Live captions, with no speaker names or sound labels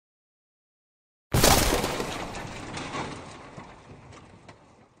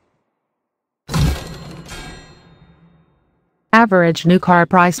Average new car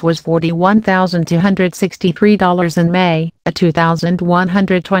price was $41,263 in May, a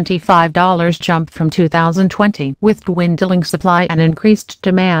 $2,125 jump from 2020. With dwindling supply and increased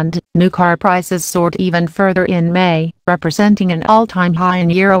demand, new car prices soared even further in May, representing an all-time high in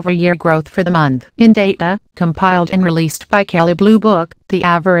year-over-year growth for the month. In data, compiled and released by Kelley Blue Book, the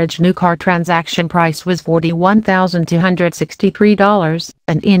average new car transaction price was $41,263,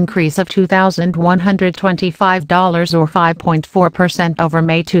 an increase of $2,125 or 5.4% over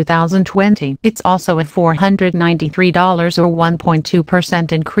May 2020. It's also a $493 or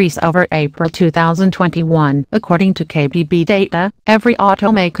 1.2% increase over April 2021. According to KBB data, every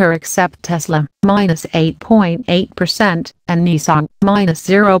automaker except Tesla, minus 8.8%, and Nissan, minus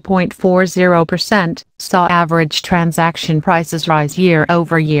 0.40%, saw average transaction prices rise year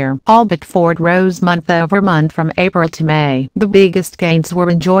over year. All but Ford rose month over month from April to May. The biggest gains were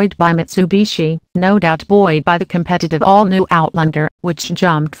enjoyed by Mitsubishi, no doubt buoyed by the competitive all-new Outlander, which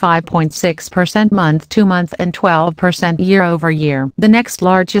jumped 5.6% month to month and 12% year over year. The next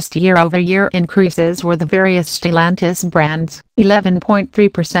largest year-over-year increases were the various Stellantis brands,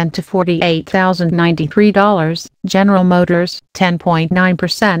 11.3% to $48,093, General Motors,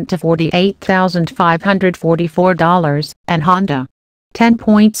 10.9% to $48,544, and Honda,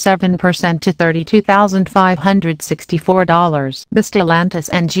 10.7% to $32,564. The Stellantis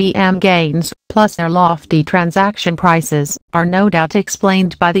and GM gains, plus their lofty transaction prices, are no doubt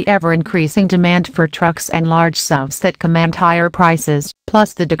explained by the ever-increasing demand for trucks and large SUVs that command higher prices,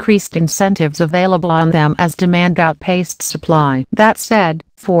 plus the decreased incentives available on them as demand outpaced supply. That said,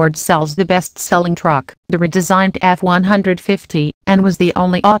 Ford sells the best-selling truck, the redesigned F-150, and was the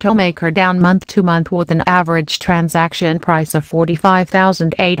only automaker down month to month with an average transaction price of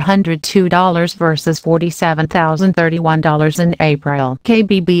 $45,802 versus $47,031 in April.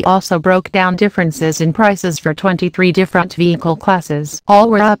 KBB also broke down differences in prices for 23 different vehicle classes.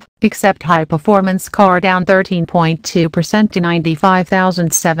 All were up, except high-performance car down 13.2% to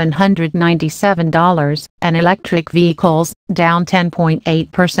 $95,797, and electric vehicles, down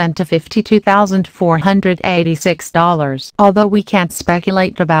 10.8% to $52,486. Although we can't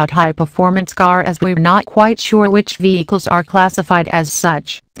speculate about high-performance car as we're not quite sure which vehicles are classified as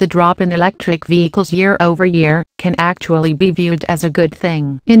such, the drop in electric vehicles year over year can actually be viewed as a good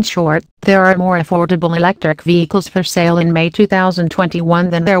thing. In short, there are more affordable electric vehicles for sale in May 2021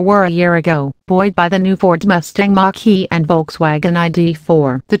 than there were a year ago, buoyed by the new Ford Mustang Mach-E and Volkswagen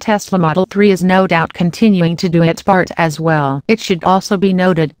ID.4. The Tesla Model 3 is no doubt continuing to do its part as well. It should also be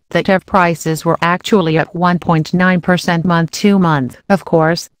noted that EV prices were actually up 1.9% month to month. Of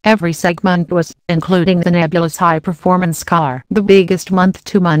course, every segment was, including the nebulous high-performance car. The biggest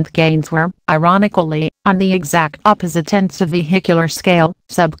month-to-month gains were, ironically, on the exact opposite ends of vehicular scale,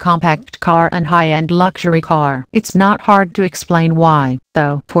 subcompact car and high-end luxury car. It's not hard to explain why,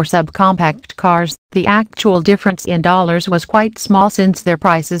 though. For subcompact cars, the actual difference in dollars was quite small since their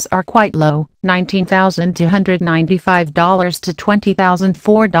prices are quite low, $19,295 to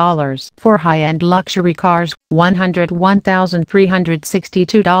 $20,004. For high-end luxury cars,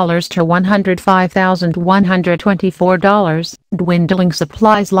 $101,362 to $105,124. Dwindling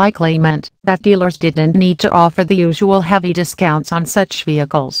supplies likely meant that dealers didn't need to offer the usual heavy discounts on such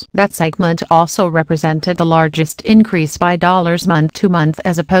vehicles. That segment also represented the largest increase by dollars month to month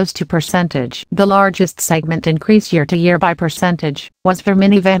as opposed to percentage. The largest segment increase year to year by percentage was for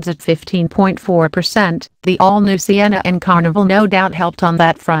minivans at 15.4%. The all-new Sienna and Carnival no doubt helped on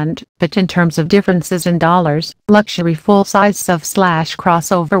that front, but in terms of differences in dollars, luxury full-size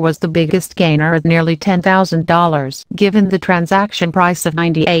SUV/crossover was the biggest gainer at nearly $10,000. Given the transaction price of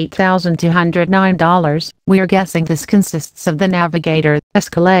 $98,209, we're guessing this consists of the Navigator,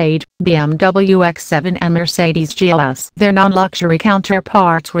 Escalade, BMW X7 and Mercedes GLS. Their non-luxury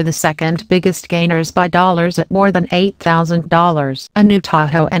counterparts were the second biggest gainers by dollars at more than $8,000. A new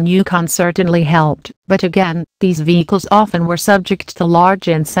Tahoe and Yukon certainly helped, but again, these vehicles often were subject to large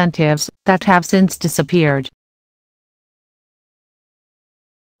incentives that have since disappeared.